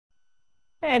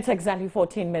It's exactly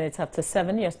 14 minutes after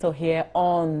 7. You're still here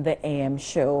on the AM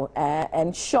show.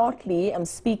 And shortly, I'm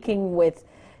speaking with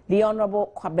the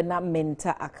Honorable Kwabena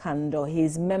Minta Akando.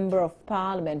 He's Member of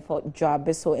Parliament for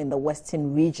Dwabeso in the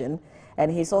Western Region.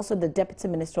 And he's also the Deputy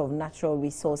Minister of Natural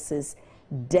Resources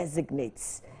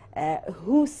Designates,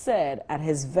 who said at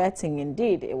his vetting,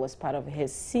 indeed, it was part of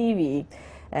his CV,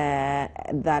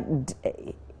 that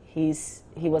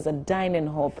he was a dining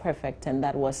hall prefect, and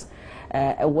that was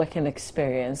a working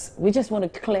experience. We just want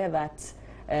to clear that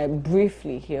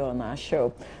briefly here on our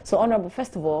show. So, Honorable,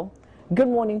 first of all, good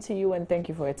morning to you and thank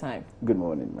you for your time. Good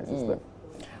morning, my sister.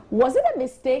 Was it a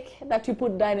mistake that you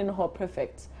put dining hall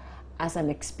prefect as an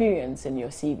experience in your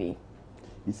CV?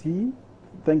 You see,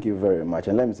 thank you very much.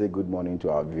 And let me say good morning to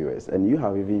our viewers. And you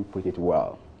have even put it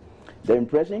well. The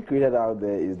impression created out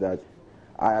there is that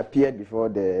I appeared before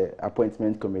the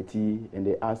appointment committee and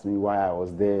they asked me why I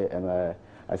was there, and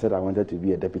I said I wanted to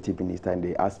be a deputy minister, and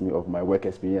they asked me of my work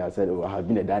experience. I said, oh, I have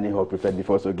been a dining hall prefect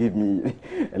before, so give me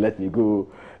and let me go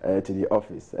to the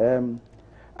office.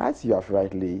 As you have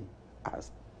rightly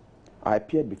asked, I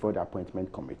appeared before the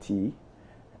appointment committee,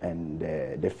 and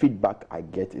the feedback I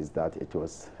get is that it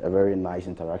was a very nice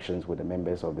interactions with the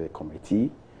members of the committee.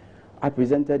 I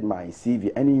presented my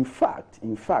CV, and in fact,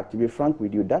 to be frank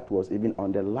with you, that was even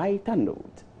on the lighter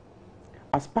note.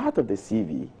 As part of the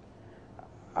CV,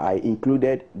 I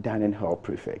included dining hall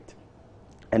prefect.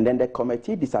 And then the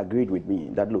committee disagreed with me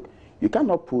that, look, you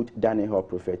cannot put dining hall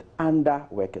prefect under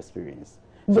work experience.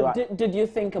 But so did you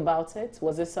think about it?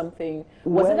 Was it something,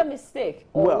 was it a mistake?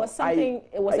 Or was something,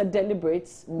 it was a deliberate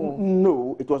move?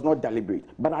 No, it was not deliberate.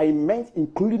 But I meant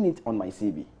including it on my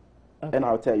CV. Okay. And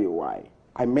I'll tell you why.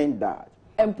 I meant that.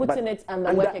 And putting it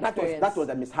under work experience. That was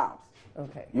a mishap.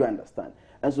 Okay. You understand?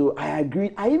 And so I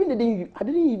agreed. I didn't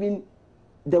even,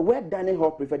 the word dining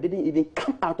hall prefect didn't even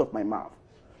come out of my mouth.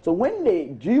 So when they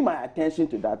drew my attention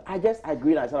to that, I just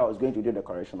agreed. I said I was going to do the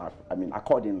correction,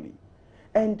 accordingly.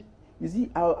 And you see,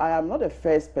 I am not the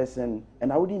first person,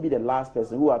 and I wouldn't be the last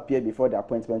person who appeared before the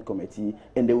appointment committee,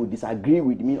 and they would disagree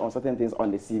with me on certain things on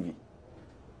the CV.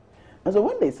 And so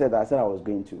when they said that, I said I was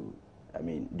going to,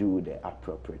 do the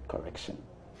appropriate correction.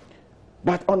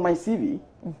 But on my CV,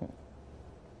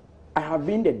 I have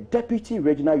been the Deputy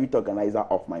Regional Youth Organizer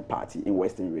of my party in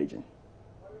Western Region.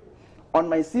 On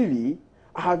my CV,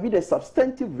 I have been the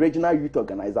Substantive Regional Youth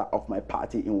Organizer of my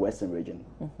party in Western Region.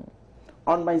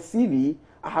 On my CV,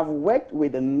 I have worked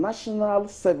with the National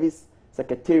Service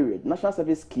Secretariat, National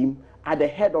Service Scheme at the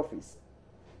head office,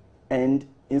 and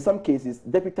in some cases,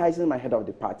 deputizing my head of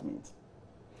department.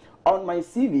 On my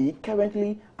CV,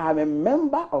 currently, I'm a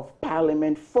member of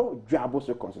Parliament for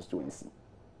Dwabeso constituency.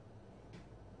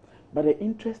 But the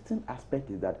interesting aspect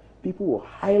is that people will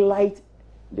highlight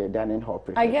the dining hall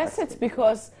prefect. I guess it's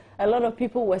because a lot of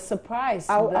people were surprised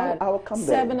that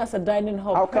serving as a dining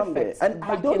hall prefect and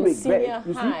I don't regret.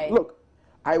 You see, look,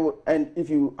 and if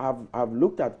you have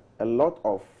looked at a lot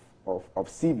of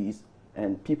CVs,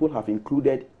 and people have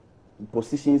included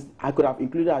positions, I could have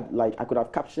included, like, I could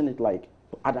have captioned it like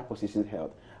other positions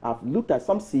held. I've looked at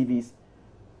some CVs,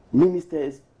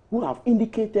 ministers who have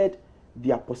indicated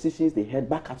their positions they held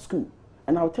back at school.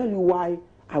 And I'll tell you why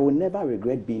I will never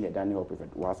regret being a dining hall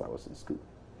prefect whilst I was in school.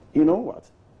 You know what?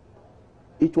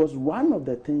 It was one of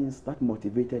the things that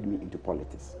motivated me into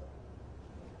politics.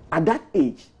 At that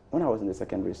age, when I was in the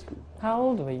secondary school. How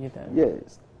old were you then?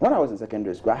 Yes. When I was in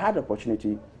secondary school, I had the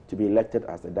opportunity to be elected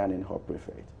as the dining hall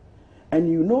prefect. And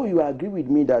you agree with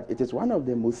me that it is one of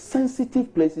the most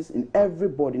sensitive places in every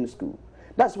boarding school.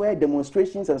 That's where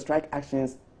demonstrations and strike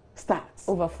actions start.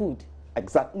 Over food.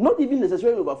 Exactly. Not even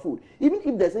necessarily over food. Even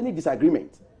if there's any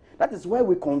disagreement, that is where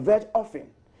we converge often.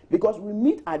 Because we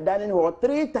meet at dining hall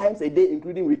 3 times a day,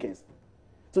 including weekends.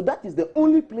 So that is the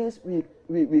only place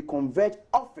we converge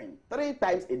often, 3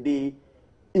 times a day,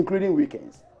 including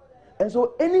weekends. And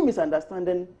so any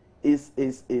misunderstanding is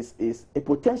a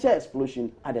potential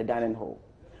explosion at the dining hall.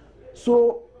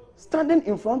 So standing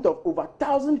in front of over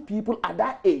 1,000 people at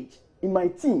that age, in my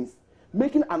teens,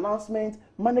 making announcements,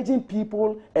 managing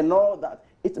people, and all that,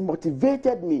 it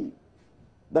motivated me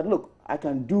that, look, I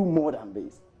can do more than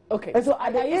this. Okay. And so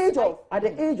at the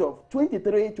age of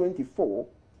 23, 24,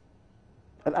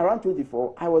 and around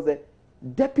 24, I was a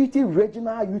Deputy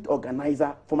Regional Youth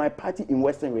Organizer for my party in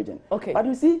Western Region. Okay. But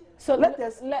you see, so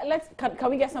can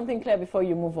we get something clear before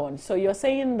you move on? So you're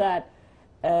saying that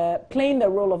playing the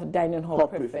role of dining hall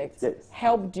prefect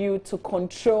helped you to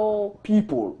control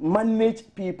people, manage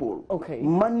people. Okay.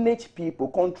 Manage people,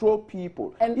 control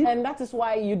people. And that is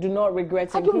why you do not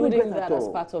regret including that as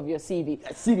part of your CV.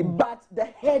 But the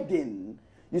heading,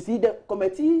 you see, the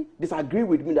committee disagreed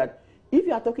with me that if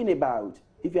you are talking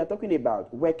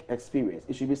about work experience,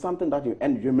 it should be something that you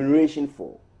earn remuneration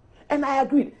for. And I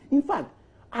agreed. In fact,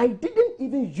 I didn't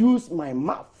even use my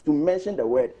mouth to mention the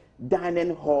word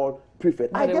dining hall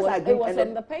prefect. But I just agreed. It was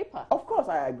on the paper. Of course,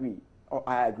 I agree. Oh,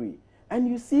 I agree. And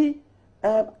you see,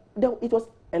 it was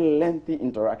a lengthy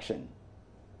interaction.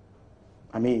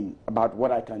 I mean, about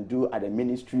what I can do at the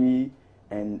ministry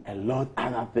and a lot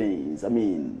other things. I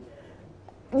mean,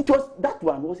 that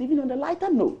one was even on the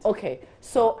lighter note. Okay,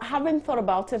 so having thought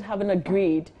about it, having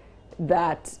agreed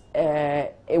that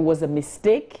it was a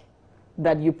mistake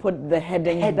that you put the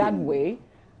heading that way,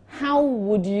 how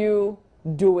would you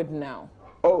do it now?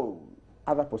 Oh,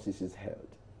 other positions held.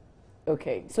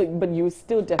 Okay, so but you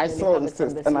still definitely have it on the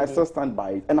CV. And I still stand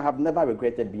by it, and I have never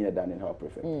regretted being a dining hall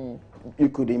prefect. You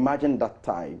could imagine that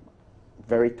time,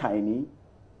 very tiny,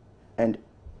 and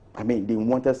I mean, they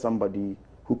wanted somebody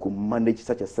who could manage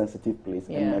such a sensitive place.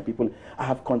 Yeah. And my people, I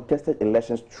have contested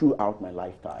elections throughout my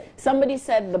lifetime. Somebody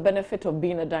said the benefit of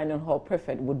being a dining hall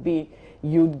prefect would be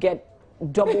you'd get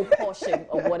double portion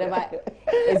of whatever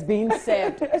is being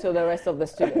served to the rest of the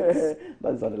students.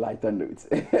 That's on the lighter note.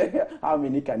 How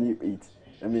many can you eat?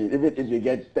 I mean, even if you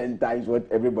get 10 times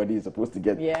what everybody is supposed to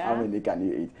get, how many can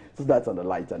you eat? So that's on the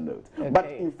lighter note. Okay. But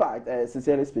in fact,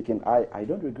 sincerely speaking, I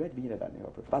don't regret being a dining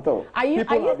hall prefect at all.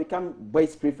 People have become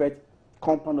vice prefect,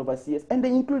 compound overseers, and they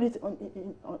include it on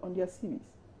their CVs.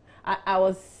 I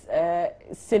was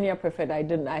senior prefect. I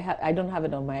don't have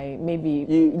it on my, maybe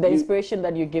the inspiration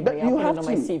that you give me, I'll put it on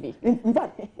my CV. In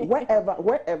fact,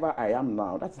 wherever I am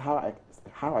now, that's how I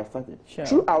started. Sure.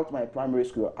 Throughout my primary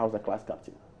school, I was a class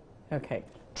captain. Okay.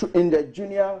 In the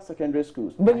junior secondary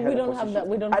schools. But we don't have that.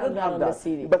 We don't have that on the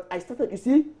CV. But I started, you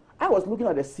see, I was looking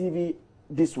at the CV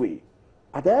this way.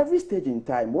 At every stage in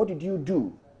time, what did you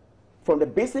do? From the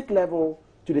basic level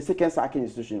to the second cycle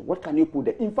institution, what can you put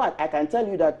there? In fact, I can tell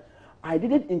you that I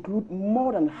didn't include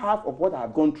more than half of what I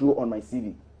have gone through on my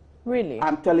CV. Really?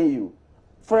 I'm telling you.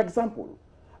 For example,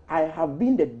 I have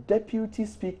been the deputy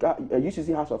speaker,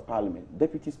 UCC House of Parliament,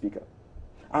 deputy speaker.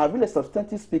 I have been a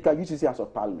substantive speaker, UCC House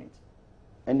of Parliament.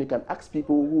 And you can ask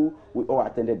people who we all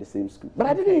attended the same school. But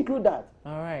I didn't include that.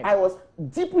 All right. I was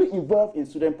deeply involved in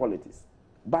student politics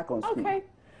back on school. Okay.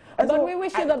 And but so we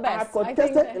wish you the best. I have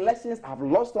contested elections. I've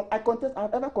lost them.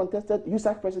 I've ever contested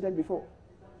USAC president before.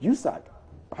 USAC.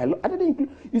 I didn't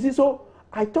include. You see, so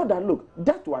I thought that, look,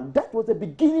 that was the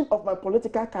beginning of my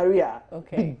political career.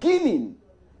 Okay. Beginning.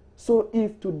 So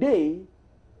if today,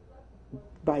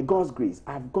 by God's grace,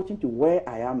 I've gotten to where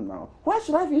I am now, why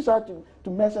should I feel sad to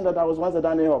mention that I was once a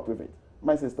dining hall prefect,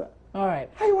 my sister? All right.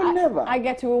 I will never. I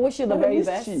get to wish you the very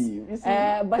best. You see?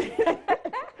 But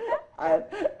I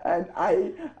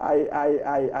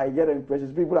get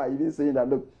impressions. People are even saying that,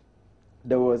 look,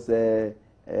 there was there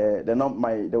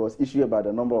was issue about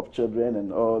the number of children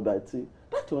and all that. See,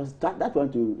 that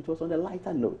one too. It was on a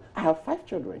lighter note. I have 5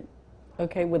 children.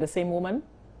 Okay, with the same woman?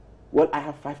 Well, I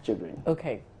have 5 children.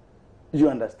 Okay. You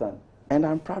understand? And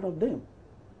I'm proud of them.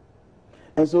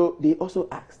 And so they also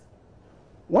asked.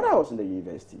 When I was in the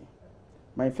university,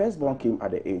 my firstborn came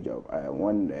at the age of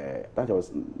that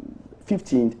was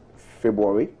 15th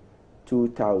February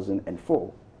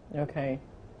 2004. Okay.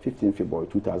 15th February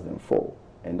 2004.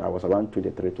 And I was around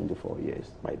 23, 24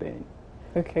 years by then.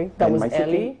 Okay, that was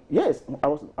early? Yes, I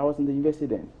was in the university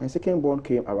then. My second born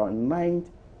came around 9th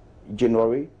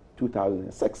January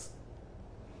 2006.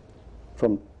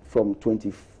 From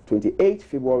 28th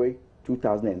February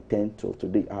 2010 till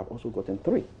today, I have also gotten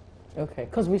 3. Okay,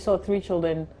 because we saw 3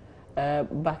 children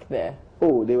back there.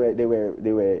 Oh, they were.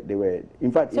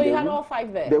 In fact, so you had all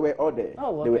 5 there. They were all there.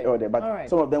 Oh, okay. They were all there, but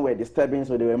some of them were disturbing,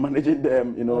 so they were managing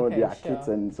them. You know, their kids,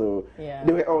 and so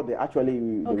they were all there.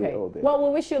 Actually, they were all there. Well,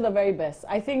 we wish you the very best.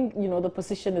 I think the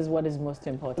position is what is most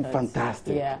important.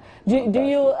 Fantastic. Yeah. Do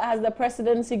you, has the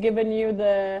presidency given you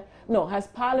has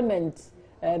Parliament,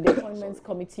 the appointments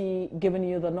committee, given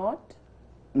you the nod?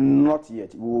 Not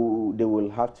yet. They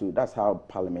will have to. That's how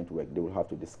Parliament works. They will have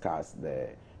to discuss the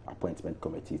appointment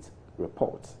committee's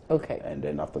report. Okay. And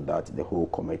then after that, the whole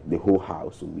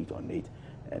House will meet on it,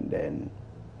 and then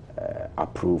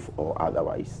approve or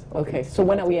otherwise. Okay. So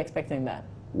when are we expecting that?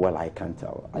 Well, I can't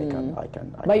tell. I can.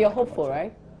 But you're hopeful,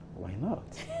 right? Why not?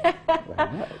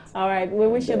 Why not? All right. We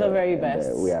wish you the very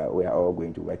best. We are all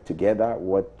going to work together.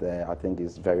 What I think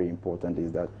is very important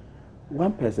is that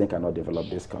one person cannot develop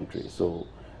this country. So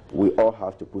we all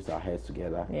have to put our heads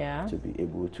together to be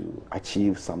able to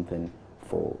achieve something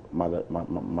for Mother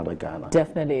Ghana.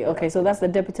 Definitely. Okay, so that's the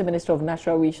Deputy Minister of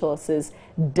Natural Resources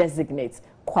Designate,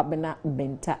 Kwabena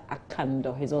Mintah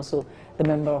Akando. He's also the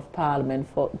Member of Parliament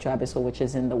for Jabiso, which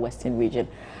is in the Western region.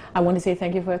 I want to say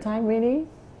thank you for your time, really.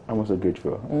 I'm also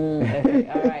grateful. Okay,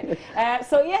 all right.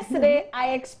 So yesterday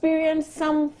I experienced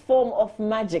some form of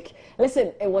magic.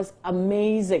 Listen, it was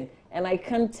amazing, and I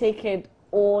can't take it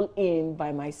all in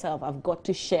by myself. I've got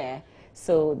to share.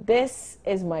 So this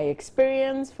is my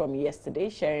experience from yesterday,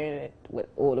 sharing it with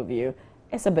all of you.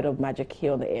 It's a bit of magic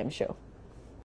here on the AM show.